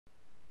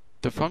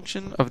The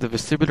function of the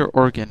vestibular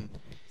organ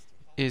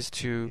is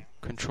to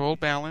control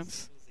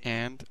balance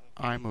and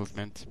eye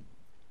movement.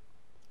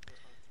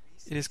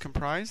 It is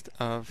comprised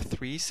of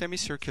three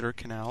semicircular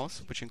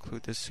canals, which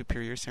include the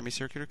superior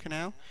semicircular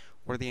canal,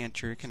 or the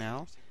anterior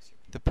canal,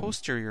 the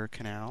posterior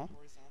canal,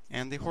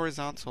 and the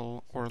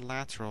horizontal or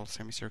lateral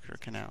semicircular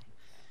canal.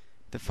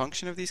 The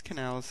function of these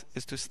canals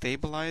is to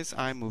stabilize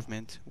eye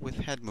movement with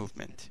head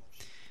movement.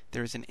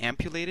 There is an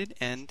ampulated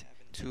end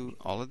to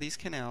all of these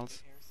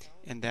canals,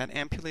 and that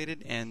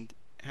ampulated end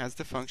has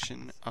the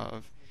function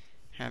of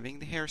having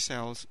the hair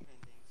cells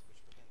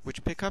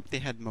which pick up the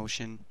head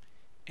motion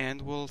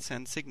and will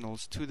send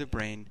signals to the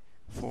brain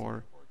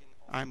for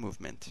eye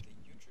movement.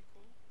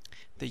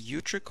 The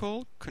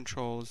utricle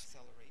controls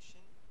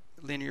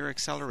linear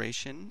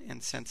acceleration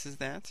and senses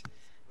that,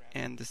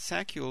 and the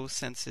saccule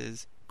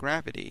senses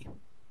gravity.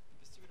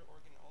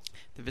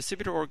 The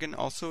vestibular organ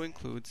also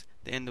includes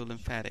the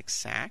endolymphatic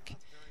sac.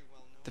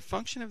 The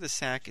function of the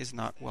sac is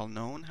not well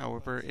known,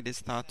 however, it is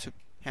thought to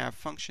have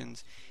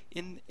functions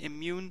in the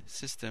immune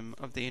system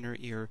of the inner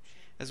ear,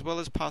 as well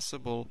as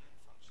possible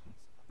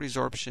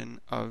resorption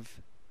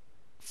of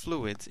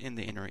fluids in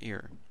the inner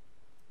ear.